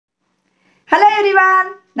Everyone,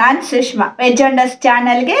 ನಾನು Sushma. Veg wonders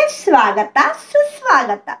ಚಾನಲ್ಗೆ ಸ್ವಾಗತ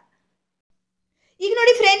ಸುಸ್ವಾಗತ. ಈಗ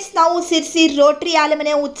ನೋಡಿ ಫ್ರೆಂಡ್ಸ್, ನಾವು ಸಿರ್ಸಿ ರೋಟರಿ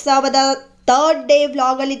ಆಲೆಮನೆ ಉತ್ಸವದ 3rd ಡೇ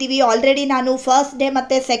ವ್ಲಾಗಲ್ಲಿದ್ದೀವಿ. ಆಲ್ರೆಡಿ ನಾನು ಫಸ್ಟ್ ಡೇ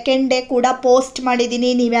ಮತ್ತು ಸೆಕೆಂಡ್ ಡೇ ಕೂಡ ಪೋಸ್ಟ್ ಮಾಡಿದ್ದೀನಿ.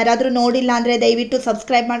 ನೀವು ಯಾರಾದರೂ ನೋಡಿಲ್ಲ ಅಂದರೆ ದಯವಿಟ್ಟು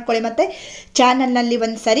ಸಬ್ಸ್ಕ್ರೈಬ್ ಮಾಡ್ಕೊಳ್ಳಿ ಮತ್ತು ಚಾನಲ್ನಲ್ಲಿ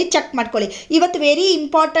ಒಂದು ಸರಿ ಚೆಕ್ ಮಾಡ್ಕೊಳ್ಳಿ. ಇವತ್ತು ವೆರಿ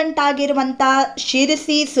ಇಂಪಾರ್ಟೆಂಟ್ ಆಗಿರುವಂಥ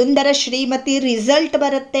ಶಿರಸಿ ಸುಂದರ ಶ್ರೀಮತಿ ರಿಸಲ್ಟ್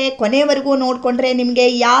ಬರುತ್ತೆ. ಕೊನೆವರೆಗೂ ನೋಡಿಕೊಂಡ್ರೆ ನಿಮಗೆ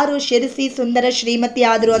ಯಾರು ಶಿರಸಿ ಸುಂದರ ಶ್ರೀಮತಿ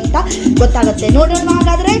ಆದರು ಅಂತ ಗೊತ್ತಾಗುತ್ತೆ. ನೋಡೋಣ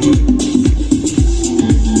ಹಾಗಾದರೆ.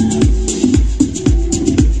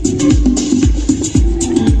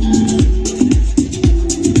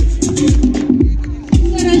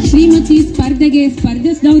 ಶ್ರೀಮತಿ ಸ್ಪರ್ಧೆಗೆ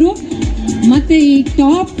ಸ್ಪರ್ಧಿಸಿದವರು ಮತ್ತೆ ಈ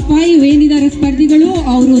ಟಾಪ್ 5 ಏನಿದ್ದಾರೆ ಸ್ಪರ್ಧಿಗಳು,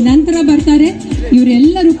 ಅವರು ನಂತರ ಬರ್ತಾರೆ.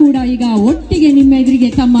 ಇವರೆಲ್ಲರೂ ಕೂಡ ಈಗ ಒಟ್ಟಿಗೆ ನಿಮ್ಮ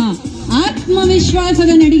ಎದುರಿಗೆ ತಮ್ಮ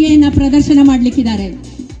ಆತ್ಮವಿಶ್ವಾಸದ ನಡಿಗೆಯನ್ನ ಪ್ರದರ್ಶನ ಮಾಡಲಿಕ್ಕಿದ್ದಾರೆ.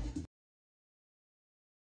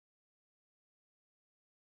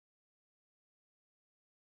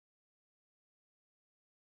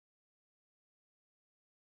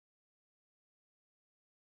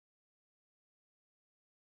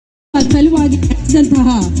 ಸಲುವಾಗಿ ನಡೆಸಿದಂತಹ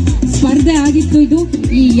ಸ್ಪರ್ಧೆ ಆಗಿತ್ತು ಇದು.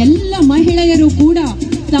 ಈ ಎಲ್ಲ ಮಹಿಳೆಯರು ಕೂಡ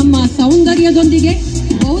ತಮ್ಮ ಸೌಂದರ್ಯದೊಂದಿಗೆ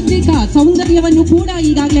ಬೌದ್ಧಿಕ ಸೌಂದರ್ಯವನ್ನು ಕೂಡ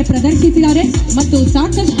ಈಗಾಗಲೇ ಪ್ರದರ್ಶಿಸಿದ್ದಾರೆ ಮತ್ತು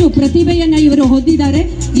ಸಾಕಷ್ಟು ಪ್ರತಿಭೆಯನ್ನ ಇವರು ಹೊಂದಿದ್ದಾರೆ.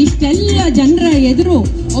 ಇಷ್ಟೆಲ್ಲ ಜನರ ಎದುರು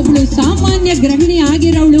ಒಬ್ಳು ಸಾಮಾನ್ಯ ಗೃಹಿಣಿ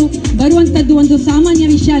ಆಗಿರೋಳು ಬರುವಂತದ್ದು ಒಂದು ಸಾಮಾನ್ಯ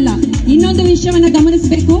ವಿಷಯ ಅಲ್ಲ. ಇನ್ನೊಂದು ವಿಷಯವನ್ನ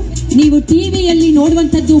ಗಮನಿಸಬೇಕು, ನೀವು ಟಿವಿಯಲ್ಲಿ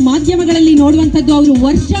ನೋಡುವಂಥದ್ದು, ಮಾಧ್ಯಮಗಳಲ್ಲಿ ನೋಡುವಂಥದ್ದು, ಅವರು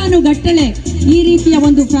ವರ್ಷಾನುಗಟ್ಟಲೆ ಈ ರೀತಿಯ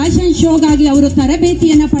ಒಂದು ಫ್ಯಾಷನ್ ಶೋಗಾಗಿ ಅವರು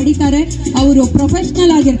ತರಬೇತಿಯನ್ನ ಪಡಿತಾರೆ. ಅವರು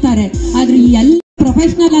ಪ್ರೊಫೆಷನಲ್ ಆಗಿರ್ತಾರೆ. ಆದ್ರೆ ಈ ಎಲ್ಲ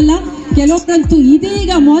ಪ್ರೊಫೆಷನಲ್ ಅಲ್ಲ. ಕೆಲವೊಬ್ಬರಂತೂ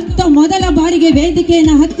ಇದೀಗ ಮೊದಲ ಬಾರಿಗೆ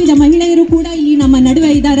ವೇದಿಕೆಯನ್ನು ಹತ್ತಿದ ಮಹಿಳೆಯರು ಕೂಡ ಇಲ್ಲಿ ನಮ್ಮ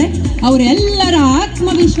ನಡುವೆ ಇದ್ದಾರೆ. ಅವರೆಲ್ಲರ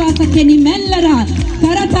ಆತ್ಮವಿಶ್ವಾಸಕ್ಕೆ ನಿಮ್ಮೆಲ್ಲರ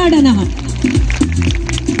ಕರತಾಡನ.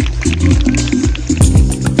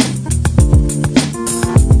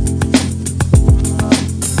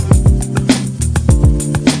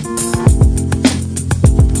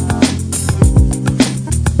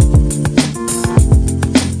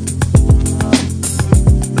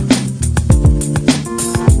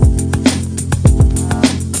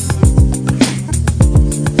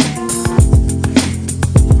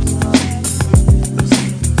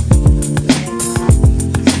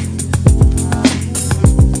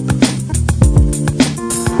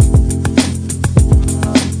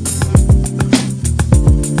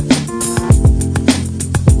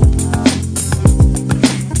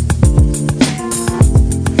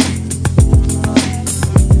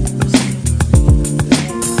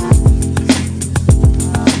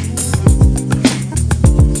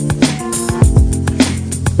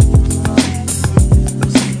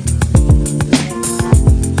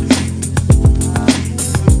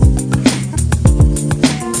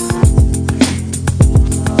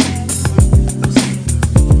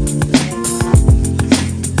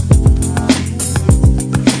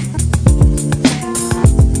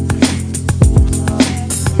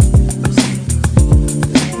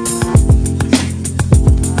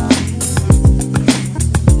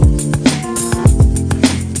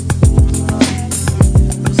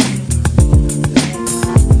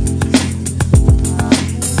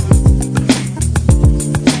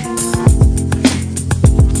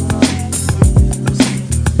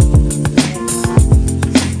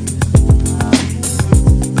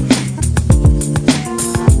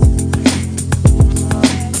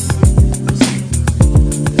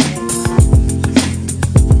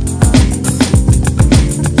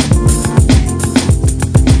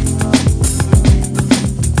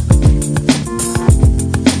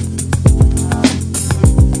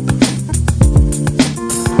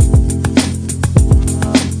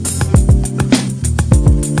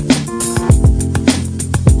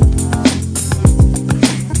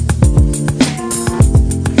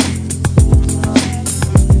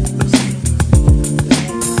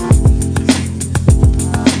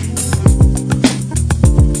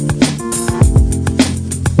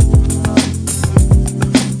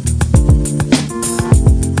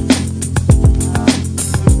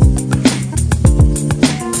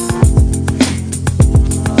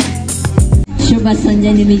 ಶುಭ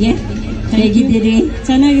ಸಂಜೆ ನಿಮಗೆ. ಹೇಗಿದ್ದೀರಿ?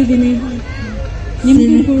 ಚೆನ್ನಾಗಿದ್ದೀನಿ.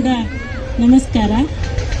 ನಿಮಗೂ ಕೂಡ ನಮಸ್ಕಾರ.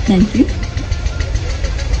 Thank you.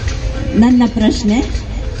 ನನ್ನ ಪ್ರಶ್ನೆ,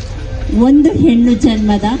 ಒಂದು ಹೆಣ್ಣು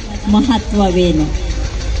ಜನ್ಮದ ಮಹತ್ವವೇನು?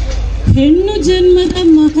 ಹೆಣ್ಣು ಜನ್ಮದ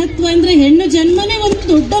ಮಹತ್ವ ಅಂದ್ರೆ ಹೆಣ್ಣು ಜನ್ಮನೇ ಒಂದು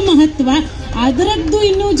ದೊಡ್ಡ ಮಹತ್ವ. ಅದರದ್ದು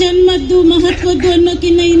ಇನ್ನು ಜನ್ಮದ್ದು ಮಹತ್ವದ್ದು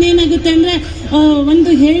ಅನ್ನೋಕ್ಕಿಂತ ಇನ್ನೇನಾಗುತ್ತೆ ಅಂದ್ರೆ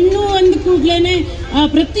ಒಂದು ಹೆಣ್ಣು ಅಂದ ಕೂಡಲೇ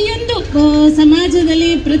ಪ್ರತಿಯೊಂದು ಸಮಾಜದಲ್ಲಿ,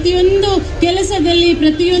 ಪ್ರತಿಯೊಂದು ಕೆಲಸದಲ್ಲಿ,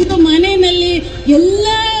 ಪ್ರತಿಯೊಂದು ಮನೆಯಲ್ಲಿ, ಎಲ್ಲ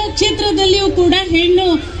ಕ್ಷೇತ್ರದಲ್ಲಿಯೂ ಕೂಡ ಹೆಣ್ಣು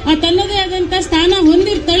ತನ್ನದೇ ಆದಂತ ಸ್ಥಾನ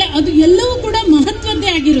ಹೊಂದಿರ್ತಾಳೆ. ಅದು ಎಲ್ಲವೂ ಕೂಡ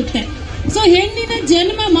ಸೊ ಹೆಣ್ಣಿನ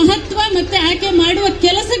ಜನ್ಮ ಮಹತ್ವ ಮತ್ತೆ ಆಕೆ ಮಾಡುವ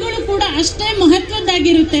ಕೆಲಸಗಳು ಕೂಡ ಅಷ್ಟೇ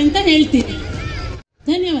ಮಹತ್ವದ್ದಾಗಿರುತ್ತೆ ಅಂತ ಹೇಳ್ತೀನಿ.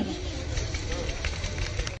 ಧನ್ಯವಾದ.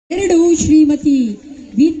 2 ಶ್ರೀಮತಿ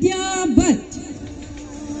ವಿದ್ಯಾ ಭಟ್.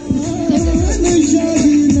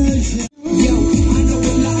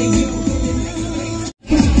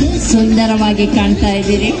 ಸುಂದರವಾಗಿ ಕಾಣ್ತಾ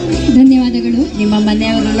ಇದ್ದೀರಿ. ಧನ್ಯವಾದಗಳು. ನಿಮ್ಮ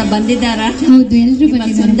ಮನೆಯವರೆಲ್ಲ ಬಂದಿದ್ದಾರಾ? ಹೌದು, ಎಲ್ಲರೂ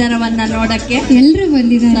ಬಂದಿದ್ದಾರೆ. ಸುಂದರವನ್ನ ನೋಡಕ್ಕೆ ಎಲ್ಲರೂ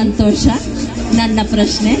ಬಂದಿದ್ದಾರೆ. ಸಂತೋಷ. ನನ್ನ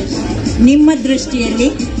ಪ್ರಶ್ನೆ, ನಿಮ್ಮ ದೃಷ್ಟಿಯಲ್ಲಿ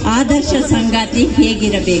ಆದರ್ಶ ಸಂಗಾತಿ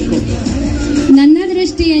ಹೇಗಿರಬೇಕು? ನನ್ನ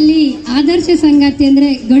ದೃಷ್ಟಿಯಲ್ಲಿ ಆದರ್ಶ ಸಂಗಾತಿ ಅಂದರೆ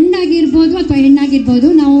ಗಂಡಾಗಿರ್ಬೋದು ಅಥವಾ ಹೆಣ್ಣಾಗಿರ್ಬೋದು.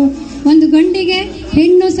 ನಾವು ಒಂದು ಗಂಡಿಗೆ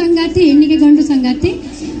ಹೆಣ್ಣು ಸಂಗಾತಿ, ಹೆಣ್ಣಿಗೆ ಗಂಡು ಸಂಗಾತಿ.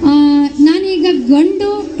 ನಾನೀಗ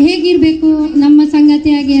ಗಂಡು ಹೇಗಿರಬೇಕು ನಮ್ಮ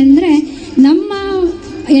ಸಂಗಾತಿಯಾಗಿ ಅಂದರೆ, ನಮ್ಮ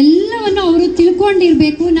ಎಲ್ಲವನ್ನು ಅವರು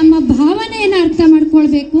ತಿಳ್ಕೊಂಡಿರಬೇಕು, ನಮ್ಮ ಭಾವನೆಯನ್ನು ಅರ್ಥ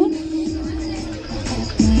ಮಾಡ್ಕೊಳ್ಬೇಕು.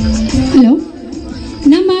 ಹಲೋ,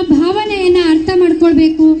 ನಮ್ಮ ಭಾವನೆಯನ್ನು ಅರ್ಥ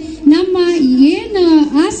ಮಾಡ್ಕೊಳ್ಬೇಕು, ನಮ್ಮ ಏನು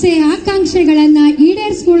ಆಸೆ ಆಕಾಂಕ್ಷೆಗಳನ್ನು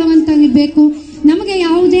ಈಡೇರಿಸ್ಕೊಳ್ಳುವಂತಾಗಿರ್ಬೇಕು. ನಮಗೆ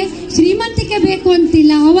ಯಾವುದೇ ಶ್ರೀಮಂತಿಕೆ ಬೇಕು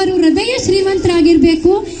ಅಂತಿಲ್ಲ, ಅವರು ಹೃದಯ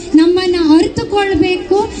ಶ್ರೀಮಂತರಾಗಿರಬೇಕು, ನಮ್ಮನ್ನು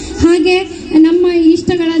ಅರಿತುಕೊಳ್ಬೇಕು, ಹಾಗೆ ನಮ್ಮ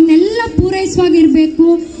ಇಷ್ಟಗಳನ್ನೆಲ್ಲ ಪೂರೈಸುವಾಗಿರಬೇಕು.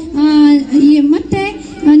 ಮತ್ತೆ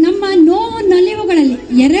ನಮ್ಮ ನೋವು ನಲಿವುಗಳಲ್ಲಿ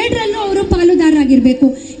ಎರಡರಲ್ಲೂ ಅವರು ಪಾಲುದಾರರಾಗಿರಬೇಕು.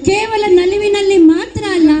 ಕೇವಲ ನಲಿವಿನಲ್ಲಿ ಮಾತ್ರ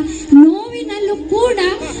ಅಲ್ಲ, ನೋವಿನಲ್ಲೂ ಕೂಡ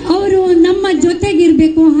ಅವರು ನಮ್ಮ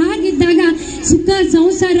ಜೊತೆಗಿರಬೇಕು. ಹಾಗಿದ್ದಾಗ ಸುಖ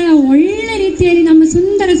ಸಂಸಾರ ಒಳ್ಳೆ ರೀತಿಯಲ್ಲಿ ನಮ್ಮ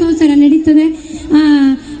ಸುಂದರ ಸಂಸಾರ ನಡೀತದೆ.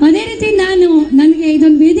 ಅದೇ ರೀತಿ ನನಗೆ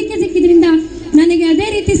ಇದೊಂದು ವೇದಿಕೆ ಸಿಕ್ಕಿದ್ರಿಂದ ನನಗೆ ಅದೇ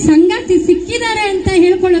ರೀತಿ ಸಂಗಾತಿ ಸಿಕ್ಕಿದ್ದಾರೆ ಅಂತ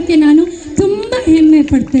ಹೇಳ್ಕೊಳ್ಳೋಕೆ ನಾನು ತುಂಬ ಹೆಮ್ಮೆ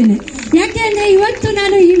ಪಡ್ತೇನೆ. ಯಾಕೆ ಅಂದರೆ ಇವತ್ತು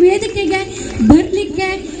ನಾನು ಈ ವೇದಿಕೆಗೆ ಬರಲಿಕ್ಕೆ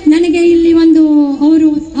ನನಗೆ ಇಲ್ಲಿ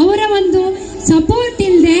ಅವರ ಒಂದು ಸಪೋರ್ಟ್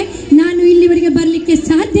ಇಲ್ಲದೆ ನಾನು ಇಲ್ಲಿವರೆಗೆ ಬರಲಿಕ್ಕೆ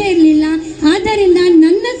ಸಾಧ್ಯ ಇರಲಿಲ್ಲ. ಆದ್ದರಿಂದ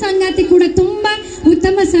ನನ್ನ ಸಂಗಾತಿ ಕೂಡ ತುಂಬ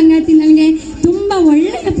ಉತ್ತಮ ಸಂಗಾತಿ. ನನಗೆ ತುಂಬ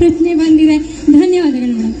ಒಳ್ಳೆಯ ಪ್ರಶ್ನೆ ಬಂದಿದೆ.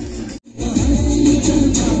 ಧನ್ಯವಾದಗಳು madam.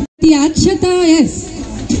 Akshata S.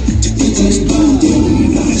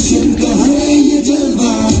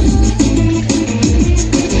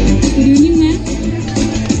 Good evening ma'am.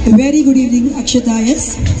 Very good evening Akshata S.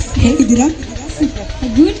 ಹೇಗಿದ್ದೀರಾ?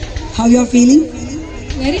 Good. How you are feeling?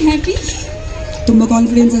 Very happy. ತುಂಬ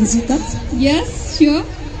confidence ಅನಿಸುತ್ತಾ? Yes, sure.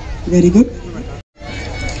 Very good.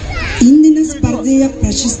 ಇಂದಿನ ಸ್ಪರ್ಧೆಯ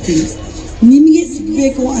ಪ್ರಶಸ್ತಿ ನಿಮಗೆ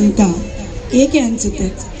ಸಿಗಬೇಕು ಅಂತ ಏಕೆ ಅನಿಸುತ್ತೆ?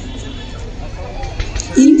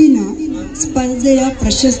 ಇಂದಿನ ಸ್ಪರ್ಧೆಯ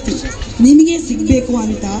ಪ್ರಶಸ್ತಿ ನಿಮಗೆ ಸಿಗಬೇಕು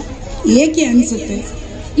ಅಂತ ಏಕೆ ಅನಿಸುತ್ತೆ?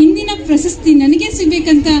 ಇಂದಿನ ಪ್ರಶಸ್ತಿ ನನಗೆ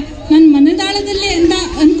ಸಿಗ್ಬೇಕಂತ ನನ್ನ ಮನದಾಳದಲ್ಲೇ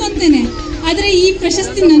ಅನ್ಕೊಂತೇನೆ. ಆದರೆ ಈ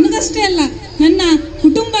ಪ್ರಶಸ್ತಿ ನನಗಷ್ಟೇ ಅಲ್ಲ, ನನ್ನ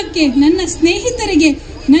ಕುಟುಂಬಕ್ಕೆ, ನನ್ನ ಸ್ನೇಹಿತರಿಗೆ,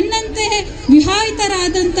 ನನ್ನಂತೆ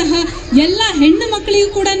ವಿವಾಹಿತರಾದಂತಹ ಎಲ್ಲ ಹೆಣ್ಣು ಮಕ್ಕಳಿಗೂ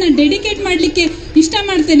ಕೂಡ ನಾನು ಡೆಡಿಕೇಟ್ ಮಾಡಲಿಕ್ಕೆ ಇಷ್ಟ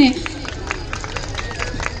ಮಾಡ್ತೇನೆ.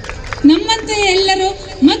 ನಮ್ಮಂತೆ ಎಲ್ಲರೂ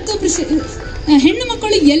ಮತ್ತು ಹೆಣ್ಣು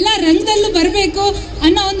ಮಕ್ಕಳು ಎಲ್ಲ ರಂಗದಲ್ಲೂ ಬರಬೇಕು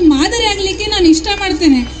ಅನ್ನೋ ಒಂದು ಮಾದರಿ ಆಗಲಿಕ್ಕೆ ನಾನು ಇಷ್ಟ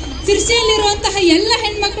ಮಾಡ್ತೇನೆ. ಸಿರ್ಸಿಯಲ್ಲಿರುವಂತಹ ಎಲ್ಲ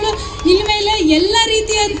ಹೆಣ್ಮಕ್ಳು ಇನ್ಮೇಲೆ ಎಲ್ಲ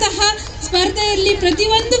ರೀತಿಯಂತಹ ಸ್ಪರ್ಧೆಯಲ್ಲಿ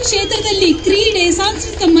ಪ್ರತಿಯೊಂದು ಕ್ಷೇತ್ರದಲ್ಲಿ, ಕ್ರೀಡೆ,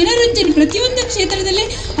 ಸಾಂಸ್ಕೃತಿಕ ಮನೋರಂಜನೆ, ಪ್ರತಿಯೊಂದು ಕ್ಷೇತ್ರದಲ್ಲಿ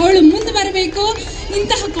ಅವಳು ಮುಂದೆ ಬರಬೇಕು.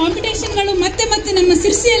 ಇಂತಹ ಕಾಂಪಿಟೇಷನ್ಗಳು ಮತ್ತೆ ಮತ್ತೆ ನಮ್ಮ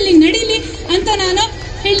ಸಿರ್ಸಿಯಲ್ಲಿ ನಡೀಲಿ ಅಂತ ನಾನು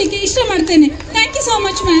ಹೇಳಲಿಕ್ಕೆ ಇಷ್ಟ ಮಾಡ್ತೇನೆ. Thank you so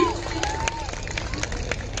much ma'am.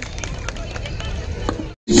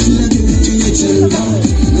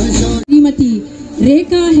 Shrimati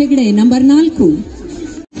Rekha Hegde, number 4.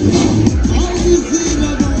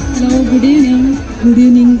 Hello, good evening. Good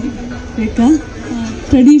evening Rekha.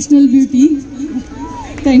 Traditional beauty.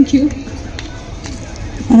 Thank you.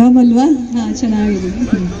 ಆರಾಮಲ್ವಾ? ಹಾಂ, ಚೆನ್ನಾಗಿದೆ.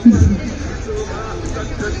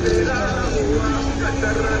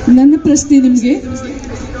 ನನ್ನ ಪ್ರಶ್ನೆ ನಿಮಗೆ,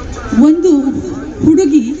 ಒಂದು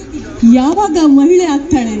ಹುಡುಗಿ ಯಾವಾಗ ಮಹಿಳೆ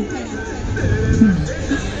ಆಗ್ತಾಳೆ?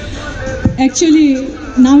 ಆ್ಯಕ್ಚುಲಿ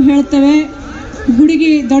ನಾವು ಹೇಳ್ತೇವೆ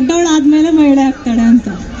ಹುಡುಗಿ ದೊಡ್ಡವಳಾದ್ಮೇಲೆ ಮಹಿಳೆ ಆಗ್ತಾಳೆ ಅಂತ,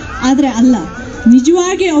 ಆದರೆ ಅಲ್ಲ.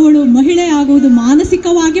 ನಿಜವಾಗಿ ಅವಳು ಮಹಿಳೆ ಆಗುವುದು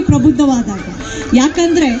ಮಾನಸಿಕವಾಗಿ ಪ್ರಬುದ್ಧವಾದಾಗ.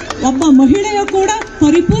 ಯಾಕಂದರೆ ಒಬ್ಬ ಮಹಿಳೆಯು ಕೂಡ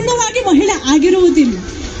ಪರಿಪೂರ್ಣವಾಗಿ ಮಹಿಳೆ ಆಗಿರುವುದಿಲ್ಲ.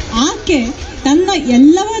 ಆಕೆ ತನ್ನ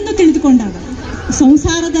ಎಲ್ಲವನ್ನು ತಿಳಿದುಕೊಂಡಾಗ,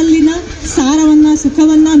 ಸಂಸಾರದಲ್ಲಿನ ಸಾರವನ್ನು,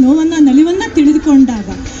 ಸುಖವನ್ನು, ನೋವನ್ನು, ನಲಿವನ್ನು ತಿಳಿದುಕೊಂಡಾಗ,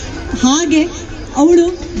 ಹಾಗೆ ಅವಳು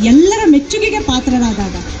ಎಲ್ಲರ ಮೆಚ್ಚುಗೆಗೆ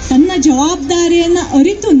ಪಾತ್ರರಾದಾಗ, ತನ್ನ ಜವಾಬ್ದಾರಿಯನ್ನು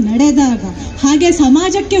ಅರಿತು ನಡೆದಾಗ, ಹಾಗೆ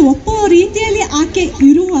ಸಮಾಜಕ್ಕೆ ಒಪ್ಪುವ ರೀತಿಯಲ್ಲಿ ಆಕೆ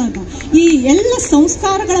ಇರುವಾಗ, ಈ ಎಲ್ಲ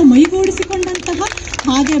ಸಂಸ್ಕಾರಗಳ ಮೈಗೂಡಿಸಿಕೊಂಡಂತಹ,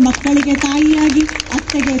 ಹಾಗೆ ಮಕ್ಕಳಿಗೆ ತಾಯಿಯಾಗಿ,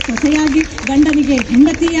 ಅತ್ತೆಗೆ ಸೊಸೆಯಾಗಿ, ಗಂಡನಿಗೆ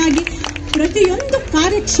ಹೆಂಡತಿಯಾಗಿ, ಪ್ರತಿಯೊಂದು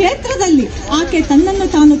ಕಾರ್ಯಕ್ಷೇತ್ರದಲ್ಲಿ ಆಕೆ ತನ್ನನ್ನು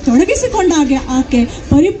ತಾನು ತೊಡಗಿಸಿಕೊಂಡಾಗ ಆಕೆ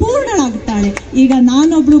ಪರಿಪೂರ್ಣಳಾಗುತ್ತಾಳೆ. ಈಗ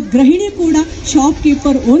ನಾನೊಬ್ಬಳು ಗೃಹಿಣಿ ಕೂಡ, ಶಾಪ್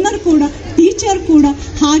ಕೀಪರ್, ಓನರ್ ಕೂಡ, ಟೀಚರ್ ಕೂಡ,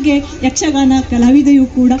 ಹಾಗೆ ಯಕ್ಷಗಾನ ಕಲಾವಿದೆಯೂ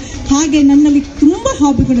ಕೂಡ. ಹಾಗೆ ನನ್ನಲ್ಲಿ ತುಂಬ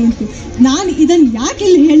ಹಾಬಿಗಳುಂಟು. ನಾನು ಇದನ್ನು ಯಾಕೆ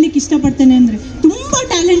ಇಲ್ಲಿ ಹೇಳಲಿಕ್ಕೆ ಇಷ್ಟಪಡ್ತೇನೆ ಅಂದರೆ, ತುಂಬ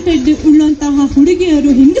ಟ್ಯಾಲೆಂಟೆಡ್ ಉಳ್ಳಂತಹ ಹುಡುಗಿಯರು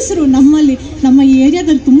ಹೆಂಗಸರು ನಮ್ಮಲ್ಲಿ ನಮ್ಮ ಈ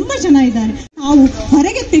ಏರಿಯಾದಲ್ಲಿ ತುಂಬಾ ಜನ ಇದ್ದಾರೆ. ನಾವು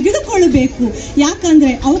ಹೊರಗೆ ತೆಗೆದುಕೊಳ್ಳಬೇಕು,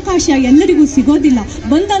 ಯಾಕಂದ್ರೆ ಅವಕಾಶ ಎಲ್ಲರಿಗೂ ಸಿಗೋದಿಲ್ಲ.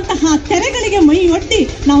 ಬಂದಂತಹ ತೆರೆಗಳಿಗೆ ಮೈ ಒಡ್ಡಿ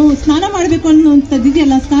ನಾವು ಸ್ನಾನ ಮಾಡಬೇಕು ಅನ್ನುವಂಥದ್ದು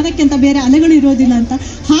ಇದೆಯಲ್ಲ, ಸ್ನಾನಕ್ಕೆ ಅಂತ ಬೇರೆ ಅಲೆಗಳು ಇರೋದಿಲ್ಲ ಅಂತ.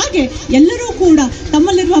 ಹಾಗೆ ಎಲ್ಲರೂ ಕೂಡ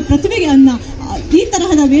ತಮ್ಮಲ್ಲಿರುವ ಪ್ರತಿಭೆಯನ್ನ ಈ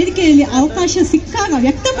ತರಹದ ವೇದಿಕೆಯಲ್ಲಿ ಅವಕಾಶ ಸಿಕ್ಕಾಗ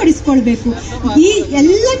ವ್ಯಕ್ತಪಡಿಸಿಕೊಳ್ಬೇಕು. ಈ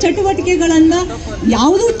ಎಲ್ಲ ಚಟುವಟಿಕೆಗಳನ್ನ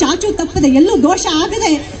ಯಾವುದೂ ಚಾಚು ತಪ್ಪದೆ, ಎಲ್ಲೂ ದೋಷ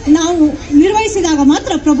ಆಗದೆ ನಾವು ನಿರ್ವಹಿಸಿದಾಗ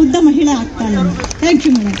ಮಾತ್ರ ಪ್ರಬುದ್ಧ ಮಹಿಳೆ ಆಗ್ತಾಳೆ. Thank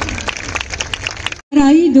you madam.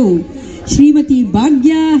 5 ಶ್ರೀಮತಿ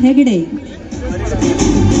ಭಾಗ್ಯ ಹೆಗಡೆ.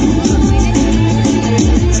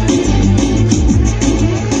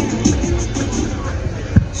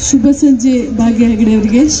 ಶುಭ ಸಂಜೆ ಭಾಗ್ಯ ಹೆಗಡೆ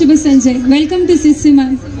ಅವರಿಗೆ. ಶುಭ ಸಂಜೆ. Welcome to Sirsi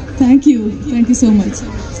ma'am. Thank you so much.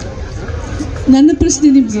 ನನ್ನ ಪ್ರಶ್ನೆ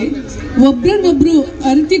ನಿಮಗೆ, ಒಬ್ರನ್ನೊಬ್ರು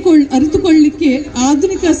ಅರಿತುಕೊಳ್ಳಲಿಕ್ಕೆ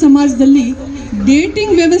ಆಧುನಿಕ ಸಮಾಜದಲ್ಲಿ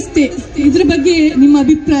ಡೇಟಿಂಗ್ ವ್ಯವಸ್ಥೆ, ಇದ್ರ ಬಗ್ಗೆ ನಿಮ್ಮ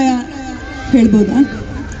ಅಭಿಪ್ರಾಯ ಹೇಳ್ಬೋದಾ?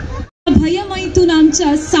 ಭಯಮೈತು ನಾಂಚ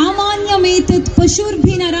ಸಾಮಾನ್ಯಮೇತತ್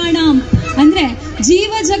ಪಶುರ್ಭಿ ನರಾಣಾಂ ಅಂದ್ರೆ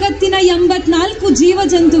ಜೀವ ಜಗತ್ತಿನ 84 ಜೀವ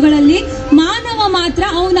ಜಂತುಗಳಲ್ಲಿ ಮಾನವ ಮಾತ್ರ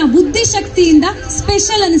ಅವನ ಬುದ್ಧಿಶಕ್ತಿಯಿಂದ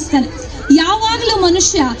ಸ್ಪೆಷಲ್ ಅನಿಸ್ತಾನೆ. ಯಾವಾಗಲೂ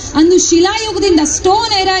ಮನುಷ್ಯ ಅಂದು ಶಿಲಾಯುಗದಿಂದ,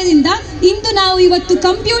 ಸ್ಟೋನ್ ಎರಾದಿಂದ ಇಂದು ನಾವು ಇವತ್ತು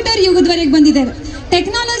ಕಂಪ್ಯೂಟರ್ ಯುಗದವರೆಗೆ ಬಂದಿದ್ದೇವೆ.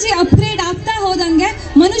 ಟೆಕ್ನಾಲಜಿ ಅಪ್ಗ್ರೇಡ್ ಆಗ್ತಾ ಹೋದಂಗೆ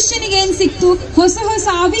ಮನುಷ್ಯನಿಗೆ ಏನ್ ಸಿಕ್ತು, ಹೊಸ ಹೊಸ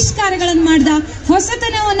ಆವಿಷ್ಕಾರಗಳನ್ನು ಮಾಡ್ದ,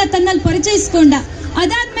 ಹೊಸತನವನ್ನ ತನ್ನಲ್ಲಿ ಪರಿಚಯಿಸ್ಕೊಂಡ.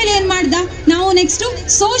 ಅದಾದ್ಮೇಲೆ ಏನ್ ಮಾಡ್ದ, ನಾವು ನೆಕ್ಸ್ಟ್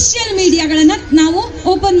ಸೋಷಿಯಲ್ ಮೀಡಿಯಾಗಳನ್ನ ನಾವು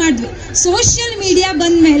ಓಪನ್ ಮಾಡಿದ್ವಿ. ಸೋಷಿಯಲ್ ಮೀಡಿಯಾ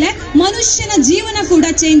ಬಂದ್ಮೇಲೆ ಮನುಷ್ಯನ ಜೀವನ ಕೂಡ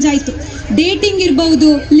ಚೇಂಜ್ ಆಯ್ತು. ಡೇಟಿಂಗ್ ಇರಬಹುದು,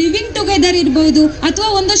 ಲಿವಿಂಗ್ ಟುಗೆದರ್ ಇರಬಹುದು, ಅಥವಾ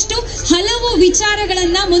ಒಂದಷ್ಟು ಹಲವು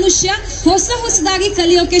ವಿಚಾರಗಳನ್ನ ಮನುಷ್ಯ ಹೊಸದಾಗಿ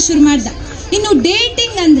ಕಲಿಯೋಕೆ ಶುರು ಮಾಡ್ದ. ಇನ್ನು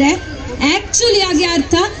ಡೇಟಿಂಗ್ ಅಂದ್ರೆ ಆಕ್ಚುಲಿ ಆಗಿ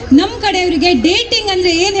ಅರ್ಥ, ನಮ್ ಕಡೆಯವರಿಗೆ ಡೇಟಿಂಗ್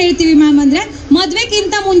ಅಂದ್ರೆ ಏನ್ ಹೇಳ್ತೀವಿ ಮ್ಯಾಮ್ ಅಂದ್ರೆ,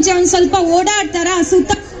 ಮದ್ವೆಗಿಂತ ಮುಂಚೆ ಒಂದ್ ಸ್ವಲ್ಪ ಓಡಾಡ್ತಾರ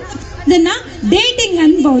ಸುತ್ತ, ಅದನ್ನ ಡೇಟಿಂಗ್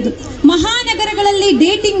ಅನ್ಬಹುದು. ಮಹಾನಗರಗಳಲ್ಲಿ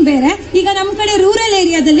ಡೇಟಿಂಗ್ ಬೇರೆ, ಈಗ ನಮ್ಮ ಕಡೆ ರೂರಲ್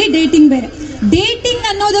ಏರಿಯಾದಲ್ಲಿ ಡೇಟಿಂಗ್ ಬೇರೆ. ಡೇಟಿಂಗ್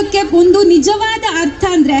ಅನ್ನೋದಕ್ಕೆ ಒಂದು ನಿಜವಾದ ಅರ್ಥ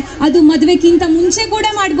ಅಂದ್ರೆ ಅದು ಮದುವೆಗಿಂತ ಮುಂಚೆ ಕೂಡ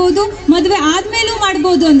ಮಾಡಬಹುದು, ಮದುವೆ ಆದ್ಮೇಲೂ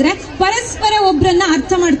ಮಾಡಬಹುದು. ಅಂದ್ರೆ ಪರಸ್ಪರ ಒಬ್ಬರನ್ನ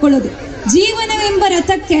ಅರ್ಥ ಮಾಡ್ಕೊಳ್ಳೋದು. ಜೀವನವೆಂಬ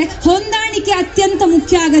ರಥಕ್ಕೆ ಹೊಂದಾಣಿಕೆ ಅತ್ಯಂತ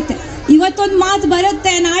ಮುಖ್ಯ ಆಗತ್ತೆ. ಇವತ್ತೊಂದು ಮಾತು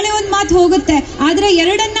ಬರುತ್ತೆ, ನಾಳೆ ಒಂದು ಮಾತು ಹೋಗುತ್ತೆ, ಆದ್ರೆ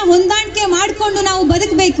ಎರಡನ್ನ ಹೊಂದಾಣಿಕೆ ಮಾಡ್ಕೊಂಡು ನಾವು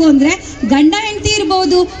ಬದುಕಬೇಕು ಅಂದ್ರೆ ಗಂಡ ಹೆಂಡತಿ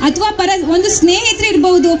ಇರ್ಬಹುದು ಅಥವಾ ಒಂದು ಸ್ನೇಹಿತರು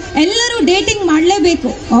ಇರ್ಬಹುದು, ಎಲ್ಲರೂ ಡೇಟಿಂಗ್ ಮಾಡ್ಲೇಬೇಕು.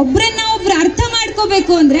 ಒಬ್ರನ್ನ ಒಬ್ರು ಅರ್ಥ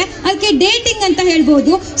ಮಾಡ್ಕೋಬೇಕು ಅಂದ್ರೆ ಅದಕ್ಕೆ ಡೇಟಿಂಗ್ ಅಂತ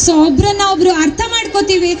ಹೇಳ್ಬೋದು. ಸೊ ಒಬ್ರನ್ನ ಒಬ್ರು ಅರ್ಥ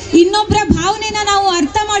ಮಾಡ್ಕೋತೀವಿ, ಇನ್ನೊಬ್ರ ಭಾವನೆನ ನಾವು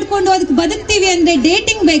ಅರ್ಥ ಮಾಡ್ಕೊಂಡು ಅದಕ್ಕೆ ಬದುಕ್ತೀವಿ ಅಂದ್ರೆ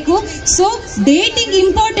ಡೇಟಿಂಗ್ ಬೇಕು. So dating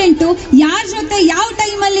important. ಯಾರ ಜೊತೆ ಯಾವ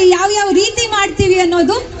ಟೈಮಲ್ಲಿ ಯಾವ ರೀತಿ ಮಾಡ್ತೀವಿ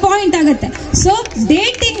ಅನ್ನೋದು ಪಾಯಿಂಟ್ ಆಗುತ್ತೆ. ಸೊ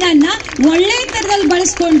ಡೇಟಿಂಗ್ ಅನ್ನ ಒಳ್ಳೆ ತರದಲ್ಲಿ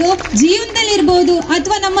ಬಳಸ್ಕೊಂಡು ಜೀವನದಲ್ಲಿ ಇರ್ಬೋದು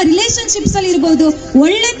ಅಥವಾ ನಮ್ಮ ರಿಲೇಶನ್ಶಿಪ್ಸ್ ಅಲ್ಲಿ ಇರ್ಬೋದು,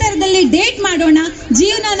 ಒಳ್ಳೆ ತರದಲ್ಲಿ ಡೇಟ್ ಮಾಡೋಣ,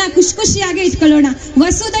 ಜೀವನನ ಖುಷಿಯಾಗಿ ಇಟ್ಕೊಳ್ಳೋಣ.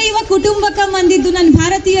 ವಸುದೈವ ಕುಟುಂಬಕಂ ಅಂದಿದ್ದು ನನ್ನ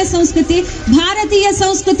ಭಾರತೀಯ ಸಂಸ್ಕೃತಿ. ಭಾರತೀಯ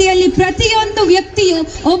ಸಂಸ್ಕೃತಿಯಲ್ಲಿ ಪ್ರತಿಯೊಂದು ವ್ಯಕ್ತಿಯು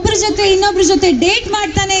ಒಬ್ಬರ ಜೊತೆ ಇನ್ನೊಬ್ಬರ ಜೊತೆ ಡೇಟ್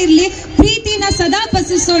ಮಾಡ್ತಾನೆ ಇರ್ಲಿ. ಪ್ರೀತಿನ ಸದಾ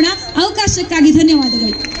ಪಸಿಸೋಣ. ಅವಕಾಶಕ್ಕಾಗಿ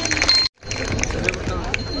ಧನ್ಯವಾದಗಳು.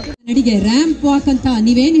 ನಡಿಗೆ ರ್ಯಾಂಪ್ ವಾಕ್ ಅಂತ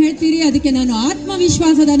ನೀವೇನ್ ಹೇಳ್ತೀರಿ ಅದಕ್ಕೆ ನಾನು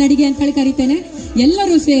ಆತ್ಮವಿಶ್ವಾಸದ ನಡಿಗೆ ಅಂತ ಹೇಳಿ ಕರಿತೇನೆ.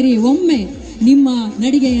 ಎಲ್ಲರೂ ಸೇರಿ ಒಮ್ಮೆ ನಿಮ್ಮ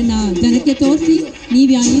ನಡಿಗೆಯನ್ನ ಜನಕ್ಕೆ ತೋರಿಸಿ.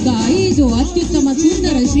 ನೀವ ಈಗ 5 ಅತ್ಯುತ್ತಮ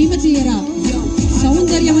ಸುಂದರ ಶ್ರೀಮತಿಯರ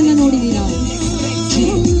ಸೌಂದರ್ಯವನ್ನ ನೋಡಿದೀರಾ.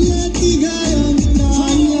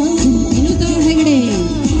 ವಿನುತಾ ಹೆಗಡೆ,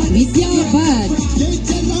 ವಿದ್ಯಾ ಭಟ್,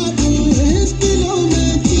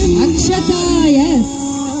 ಅಕ್ಷತಾ ಎಸ್,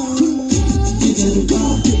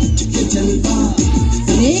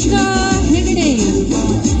 ರೇಖಾ ಹೆಗಡೆ,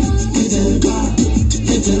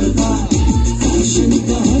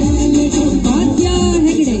 ಭಾಗ್ಯ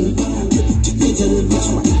ಹೆಗಡೆ.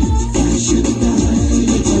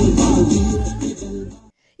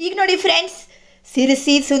 ಈಗ ನೋಡಿ ಫ್ರೆಂಡ್ಸ್,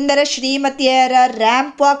 ಸಿರ್ಸಿ ಸುಂದರ ಶ್ರೀಮತಿಯರ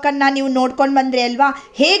ರ್ಯಾಂಪ್ ವಾಕನ್ನು ನೀವು ನೋಡ್ಕೊಂಡು ಬಂದ್ರಿ ಅಲ್ವಾ?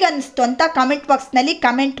 ಹೇಗನ್ನಿಸ್ತು ಅಂತ ಕಮೆಂಟ್ ಬಾಕ್ಸ್ನಲ್ಲಿ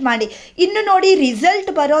ಕಮೆಂಟ್ ಮಾಡಿ. ಇನ್ನು ನೋಡಿ, ರಿಸಲ್ಟ್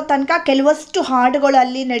ಬರೋ ತನಕ ಕೆಲವಷ್ಟು ಹಾಡುಗಳು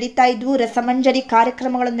ಅಲ್ಲಿ ನಡೀತಾ ಇದ್ವು, ರಸಮಂಜರಿ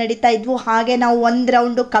ಕಾರ್ಯಕ್ರಮಗಳು ನಡೀತಾ ಇದ್ವು. ಹಾಗೆ ನಾವು ಒಂದು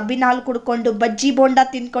ರೌಂಡು ಕಬ್ಬಿನ ಹಾಲು ಕುಡ್ಕೊಂಡು ಬಜ್ಜಿ ಬೋಂಡ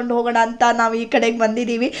ತಿನ್ಕೊಂಡು ಹೋಗೋಣ ಅಂತ ನಾವು ಈ ಕಡೆಗೆ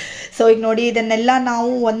ಬಂದಿದ್ದೀವಿ. ಸೊ ಈಗ ನೋಡಿ, ಇದನ್ನೆಲ್ಲ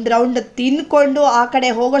ನಾವು ಒಂದು ರೌಂಡ್ ತಿನ್ಕೊಂಡು ಆ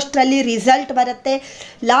ಕಡೆ ಹೋಗೋಷ್ಟರಲ್ಲಿ ರಿಸಲ್ಟ್ ಬರುತ್ತೆ.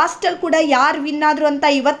 ಲಾಸ್ಟಲ್ಲಿ ಕೂಡ ಯಾರು ವಿನ್ ಆದರು ಅಂತ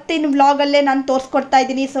ಇವತ್ತಿನ ವ್ಲಾಗಲ್ಲೇ ನಾನು ತೋರಿಸ್ಕೊಡ್ತಾ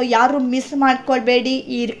ಇದ್ದೀನಿ. ಸೊ ಯಾರು ಮಿಸ್ ಮಾಡ್ಕೊಳ್ಬೇಡಿ.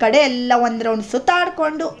 ಈ ಕಡೆ ಎಲ್ಲ ಒಂದು ರೌಂಡ್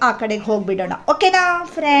ಸುತ್ತಾಡ್ಕೊಂಡು ಆ ಕಡೆಗೆ ಹೋಗ್ಬಿಡೋಣ. ಓಕೆನಾ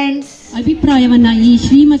ಫ್ರೆಂಡ್ಸ್? ಅಭಿಪ್ರಾಯವನ್ನ ಈ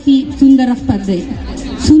ಶ್ರೀಮತಿ ಸುಂದರ ಸ್ಪರ್ಧೆ,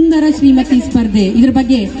 ಸುಂದರ ಶ್ರೀಮತಿ ಸ್ಪರ್ಧೆ, ಇದ್ರ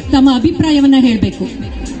ಬಗ್ಗೆ ತಮ್ಮ ಅಭಿಪ್ರಾಯವನ್ನ ಹೇಳಬೇಕು.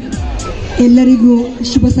 ಎಲ್ಲರಿಗೂ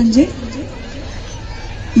ಶುಭ ಸಂಜೆ.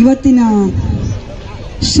 ಇವತ್ತಿನ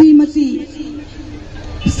ಶ್ರೀಮತಿ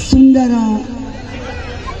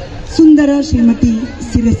ಸುಂದರ ಶ್ರೀಮತಿ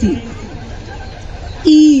ಸಿರಸಿ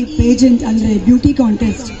ಈ ಪೇಜೆಂಟ್ ಅಂದರೆ ಬ್ಯೂಟಿ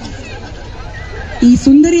ಕಾಂಟೆಸ್ಟ್, ಈ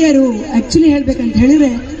ಸುಂದರಿಯರು ಆ್ಯಕ್ಚುಲಿ ಹೇಳಬೇಕಂತ ಹೇಳಿದರೆ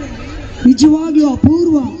ನಿಜವಾಗ್ಲೂ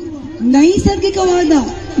ಅಪೂರ್ವ ನೈಸರ್ಗಿಕವಾದ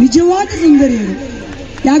ನಿಜವಾದ ಸುಂದರಿಯರು.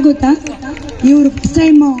 ಯಾಕೆ ಗೊತ್ತಾ, ಇವರು ಫಸ್ಟ್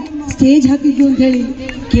ಟೈಮ್ ಸ್ಟೇಜ್ ಹಾಕಿದ್ದು ಅಂತ ಹೇಳಿ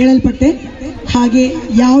ಕೇಳಲ್ಪಟ್ಟೆ. ಹಾಗೆ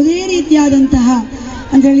ಯಾವುದೇ ರೀತಿಯಾದಂತಹ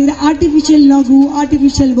ಅಂತ ಹೇಳಿದ್ರೆ ಆರ್ಟಿಫಿಷಿಯಲ್ ನಗು,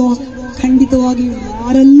 ಆರ್ಟಿಫಿಷಿಯಲ್ ವಾಕ್ ಖಂಡಿತವಾಗಿ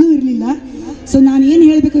ಯಾರಲ್ಲೂ ಇರಲಿಲ್ಲ. ಸೊ ನಾನು ಏನು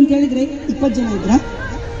ಹೇಳಬೇಕು ಅಂತ ಹೇಳಿದ್ರೆ, 20 ಜನ ಇದ್ರ,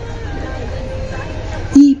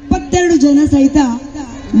 ಈ 22 ಜನ ಸಹಿತ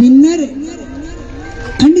ವಿನ್ನರ್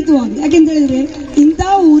ಖಂಡಿತವಾಗಿ. ಯಾಕೆಂತ ಹೇಳಿದ್ರೆ ಇಂಥ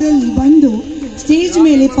ಊರಲ್ಲಿ ಬಂದು ಸ್ಟೇಜ್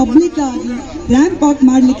ಮೇಲೆ ಪಬ್ಲಿಕ್ ಆಗಿ ರ್ಯಾಂಪ್ ವಾಕ್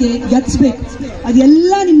ಮಾಡಲಿಕ್ಕೆ ಗತಿಸ್ಬೇಕು.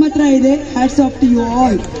 ಅದೆಲ್ಲ ನಿಮ್ಮ ಹತ್ರ ಇದೆ. Hats off to you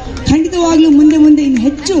all. ಖಂಡಿತವಾಗ್ಲೂ ಮುಂದೆ ಮುಂದೆ ಇನ್ನು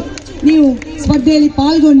ಹೆಚ್ಚು ನೀವು ಸ್ಪರ್ಧೆಯಲ್ಲಿ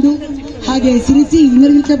ಪಾಲ್ಗೊಂಡು, ಹಾಗೆ Sirsi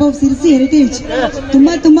inner wheel club of Sirsi heritage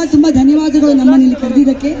ತುಂಬಾ ತುಂಬಾ ತುಂಬಾ ಧನ್ಯವಾದಗಳು ನಮ್ಮನ್ನು ಇಲ್ಲಿ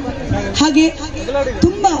ಕರೆದಿದ್ದಕ್ಕೆ. ಹಾಗೆ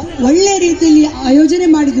ತುಂಬಾ ಒಳ್ಳೆ ರೀತಿಯಲ್ಲಿ ಆಯೋಜನೆ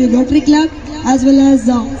ಮಾಡಿದ್ವಿ Rotary club as well as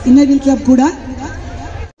inner wheel club ಕೂಡ.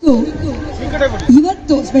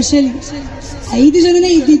 ಇವತ್ತು ಸ್ಪೆಷಲಿ 5 ಜನನೇ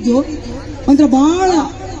ಇದ್ದಿದ್ದು ಒಂಥರ ಬಹಳ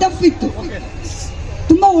ಟಫ್ ಇತ್ತು.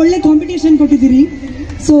 ತುಂಬಾ ಒಳ್ಳೆ ಕಾಂಪಿಟೇಷನ್ ಕೊಟ್ಟಿದ್ದೀರಿ.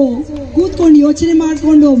 ಸೊ ಕೂತ್ಕೊಂಡು ಯೋಚನೆ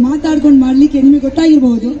ಮಾಡಿಕೊಂಡು ಮಾತಾಡ್ಕೊಂಡು ಮಾಡ್ಲಿಕ್ಕೆ ನಿಮಗೆ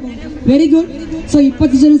ಗೊತ್ತಾಗಿರ್ಬಹುದು. Very good. ಸೊ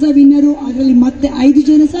 20 ಜನ ಸಹ ವಿನ್ನರು, ಅದರಲ್ಲಿ ಮತ್ತೆ 5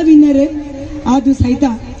 ಜನ ಸಹ ವಿನ್ನರ್ ಆದ್ರೂ ಸಹಿತ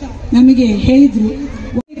ನಮಗೆ ಹೇಳಿದ್ರು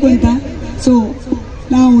ಅಂತ. ಸೊ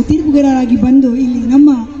ನಾವು ತೀರ್ಪುಗಾರರಾಗಿ ಬಂದು ಇಲ್ಲಿ ನಮ್ಮ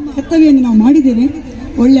ಕರ್ತವ್ಯವನ್ನು ನಾವು ಮಾಡಿದ್ದೇವೆ.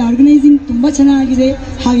 ಒಳ್ಳೆ ಆರ್ಗನೈಸಿಂಗ್ ತುಂಬ ಚೆನ್ನಾಗಿದೆ,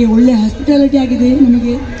 ಹಾಗೆ ಒಳ್ಳೆ ಹಾಸ್ಪಿಟಾಲಿಟಿ ಆಗಿದೆ.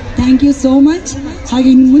 ನಮಗೆ ಥ್ಯಾಂಕ್ ಯು ಸೋ ಮಚ್. ಹಾಗೆ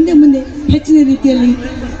ಇನ್ನು ಮುಂದೆ ಮುಂದೆ ಹೆಚ್ಚಿನ ರೀತಿಯಲ್ಲಿ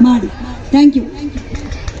ಮಾಡಿ. Thank you.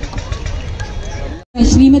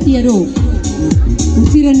 ಶ್ರೀಮತಿಯರು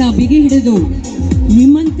ಉಸಿರನ್ನ ಬಿಗಿ ಹಿಡಿದು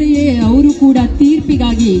ನಿಮ್ಮಂತೆಯೇ ಅವರು ಕೂಡ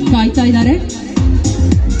ತೀರ್ಪಿಗಾಗಿ ಕಾಯ್ತಾ ಇದ್ದಾರೆ.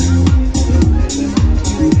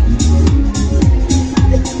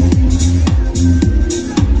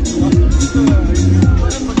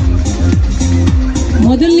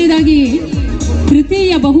 ಮೊದಲನೇದಾಗಿ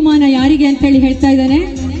ತೃತೀಯ ಬಹುಮಾನ ಯಾರಿಗೆ ಅಂತ ಹೇಳಿ ಹೇಳ್ತಾ ಇದ್ದಾನೆ.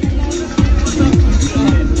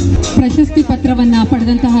 ಪ್ರಶಸ್ತಿ ಪತ್ರವನ್ನ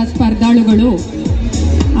ಪಡೆದಂತಹ ಸ್ಪರ್ಧಾಳುಗಳು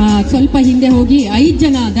ಸ್ವಲ್ಪ ಹಿಂದೆ ಹೋಗಿ 5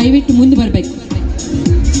 ಜನ ದಯವಿಟ್ಟು ಮುಂದೆ ಬರಬೇಕು.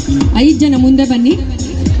 5 ಜನ ಮುಂದೆ ಬನ್ನಿ.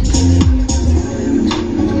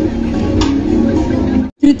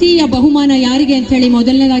 ತೃತೀಯ ಬಹುಮಾನ ಯಾರಿಗೆ ಅಂತ ಹೇಳಿ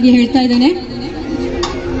ಮೊದಲನೇದಾಗಿ ಹೇಳ್ತಾ ಇದ್ದಾನೆ.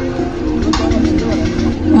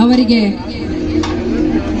 ಅವರಿಗೆ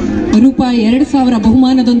ರೂಪಾಯಿ 2000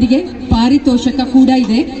 ಬಹುಮಾನದೊಂದಿಗೆ ಪಾರಿತೋಷಕ ಕೂಡ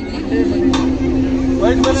ಇದೆ.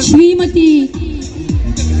 ಶ್ರೀಮತಿ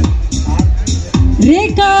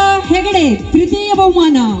ರೇಖಾ ಹೆಗಡೆ ತೃತೀಯ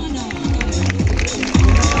ಬಹುಮಾನ.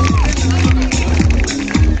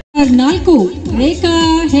 4 ರೇಖಾ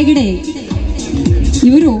ಹೆಗಡೆ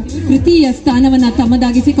ಇವರು ತೃತೀಯ ಸ್ಥಾನವನ್ನ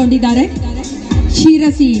ತಮ್ಮದಾಗಿಸಿಕೊಂಡಿದ್ದಾರೆ.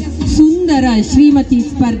 ಶಿರಸಿ ಸುಂದರ ಶ್ರೀಮತಿ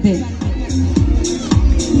ಸ್ಪರ್ಧೆ.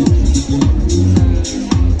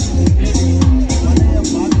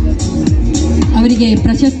 ಅವರಿಗೆ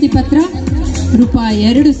ಪ್ರಶಸ್ತಿ ಪತ್ರ, ರೂಪಾಯಿ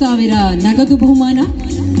 2000 ನಗದು ಬಹುಮಾನ,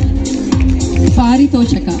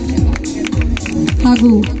 ಪಾರಿತೋಷಕ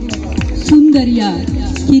ಹಾಗೂ ಸುಂದರಿಯ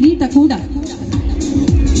ಕಿರೀಟ ಕೂಡ.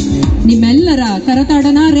 ನಿಮ್ಮೆಲ್ಲರ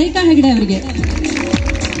ಕರತಾಡನ ರೇಖಾ ಹೆಗಡೆ ಅವರಿಗೆ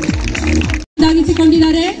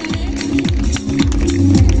ದಾಗಿಸಿಕೊಂಡಿದ್ದಾರೆ.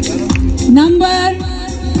 Number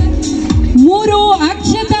 3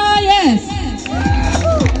 Akshata S.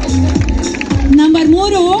 Number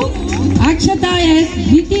 3 Akshata S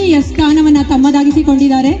ದ್ವಿತೀಯ ಸ್ಥಾನವನ್ನ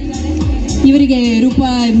ತಮ್ಮದಾಗಿಸಿಕೊಂಡಿದ್ದಾರೆ. ಇವರಿಗೆ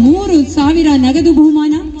ರೂಪಾಯಿ 3000 ನಗದು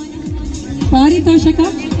ಬಹುಮಾನ, ಪಾರಿತೋಷಕ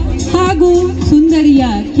ಹಾಗೂ ಸುಂದರಿಯ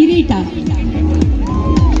ಕಿರೀಟ.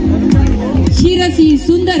 ಶಿರಸಿ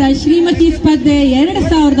ಸುಂದರ ಶ್ರೀಮತಿ ಸ್ಪರ್ಧೆ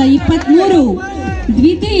 2023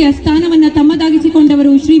 ದ್ವಿತೀಯ ಸ್ಥಾನವನ್ನ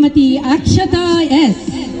ತಮ್ಮದಾಗಿಸಿಕೊಂಡವರು ಶ್ರೀಮತಿ ಅಕ್ಷತಾ ಎಸ್.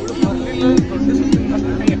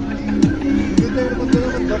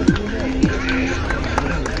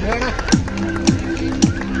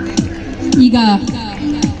 ಈಗ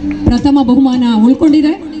ಪ್ರಥಮ ಬಹುಮಾನ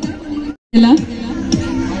ಉಳ್ಕೊಂಡಿದೆ.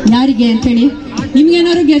 ಯಾರಿಗೆ ಅಂತೇಳಿ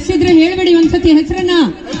ನಿಮ್ಗೇನಾದ್ರು ಗೆಸ್ ಇದ್ರೆ ಹೇಳ್ಬೇಡಿ, ಒಂದ್ಸತಿ ಹೆಸರನ್ನ.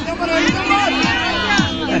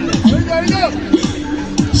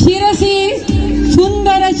 ಶಿರಸಿ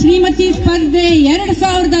ಸುಂದರ ಶ್ರೀಮತಿ ಸ್ಪರ್ಧೆ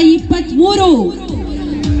 2023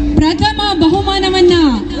 ಪ್ರಥಮ ಬಹುಮಾನವನ್ನ,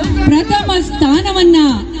 ಪ್ರಥಮ ಸ್ಥಾನವನ್ನ,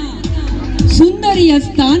 ಸುಂದರಿಯ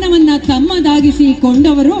ಸ್ಥಾನವನ್ನ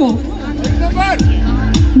ತಮ್ಮದಾಗಿಸಿಕೊಂಡವರು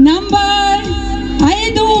ನಂಬರ್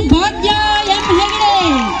 5 ಭಾಗ್ಯ ಎಂ ಹೆಗಡೆ.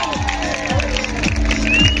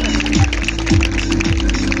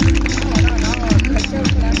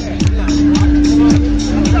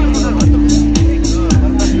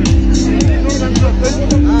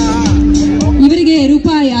 ಇವರಿಗೆ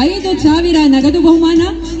ರೂಪಾಯಿ 5000 ನಗದು ಬಹುಮಾನ,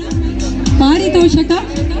 ಪಾರಿತೋಷಕ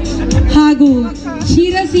ಹಾಗೂ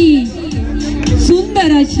ಶಿರಸಿ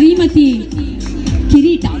ಸುಂದರ ಶ್ರೀಮತಿ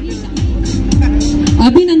ಕಿರೀಟ.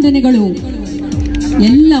 ಅಭಿನಂದನೆಗಳು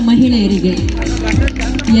ಎಲ್ಲ ಮಹಿಳೆಯರಿಗೆ.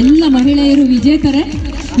 ಎಲ್ಲ ಮಹಿಳೆಯರು ವಿಜೇತರೆ.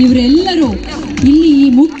 ಇವರೆಲ್ಲರೂ ಇಲ್ಲಿ ಈ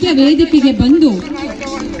ಮುಖ್ಯ ವೇದಿಕೆಗೆ ಬಂದು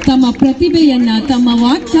ತಮ್ಮ ಪ್ರತಿಭೆಯನ್ನ, ತಮ್ಮ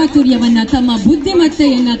ವಾಕ್ಚಾತುರ್ಯವನ್ನ, ತಮ್ಮ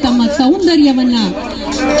ಬುದ್ಧಿಮತ್ತೆಯನ್ನ, ತಮ್ಮ ಸೌಂದರ್ಯವನ್ನ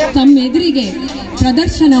ತಮ್ಮೆದುರಿಗೆ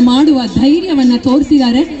ಪ್ರದರ್ಶನ ಮಾಡುವ ಧೈರ್ಯವನ್ನ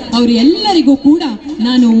ತೋರಿಸಿದ್ದಾರೆ. ಅವರೆಲ್ಲರಿಗೂ ಕೂಡ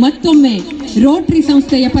ನಾನು ಮತ್ತೊಮ್ಮೆ ರೋಟರಿ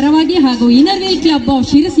ಸಂಸ್ಥೆಯ ಪರವಾಗಿ ಹಾಗೂ ಇನ್ನರ್ವೀಲ್ ಕ್ಲಬ್ ಆಫ್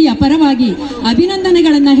ಶಿರಸಿಯ ಪರವಾಗಿ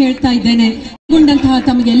ಅಭಿನಂದನೆಗಳನ್ನ ಹೇಳ್ತಾ ಇದ್ದೇನೆ. ಗೊಂಡಂತಹ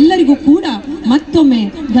ತಮಗೆಲ್ಲರಿಗೂ ಕೂಡ ಮತ್ತೊಮ್ಮೆ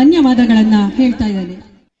ಧನ್ಯವಾದಗಳನ್ನ ಹೇಳ್ತಾ ಇದ್ದೇನೆ.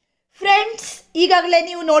 ಫ್ರೆಂಡ್ಸ್, ಈಗಾಗಲೇ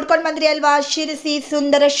ನೀವು ನೋಡ್ಕೊಂಡು ಬಂದ್ರಿ ಅಲ್ವಾ ಶಿರಸಿ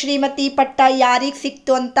ಸುಂದರ ಶ್ರೀಮತಿ ಪಟ್ಟ ಯಾರಿಗೆ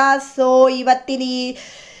ಸಿಕ್ತು ಅಂತ. ಸೊ ಇವತ್ತಿನ ಈ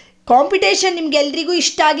ಕಾಂಪಿಟೇಷನ್ ನಿಮ್ಗೆಲ್ರಿಗೂ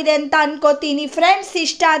ಇಷ್ಟ ಆಗಿದೆ ಅಂತ ಅನ್ಕೋತೀನಿ. ಫ್ರೆಂಡ್ಸ್,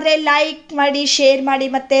 ಇಷ್ಟ ಆದರೆ ಲೈಕ್ ಮಾಡಿ, ಶೇರ್ ಮಾಡಿ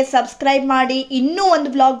ಮತ್ತು ಸಬ್ಸ್ಕ್ರೈಬ್ ಮಾಡಿ. ಇನ್ನೂ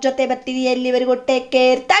ಒಂದು ವ್ಲಾಗ್ ಜೊತೆ ಬರ್ತೀನಿ. ಎಲ್ಲಿವರೆಗೂ take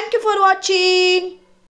care. Thank you for watching.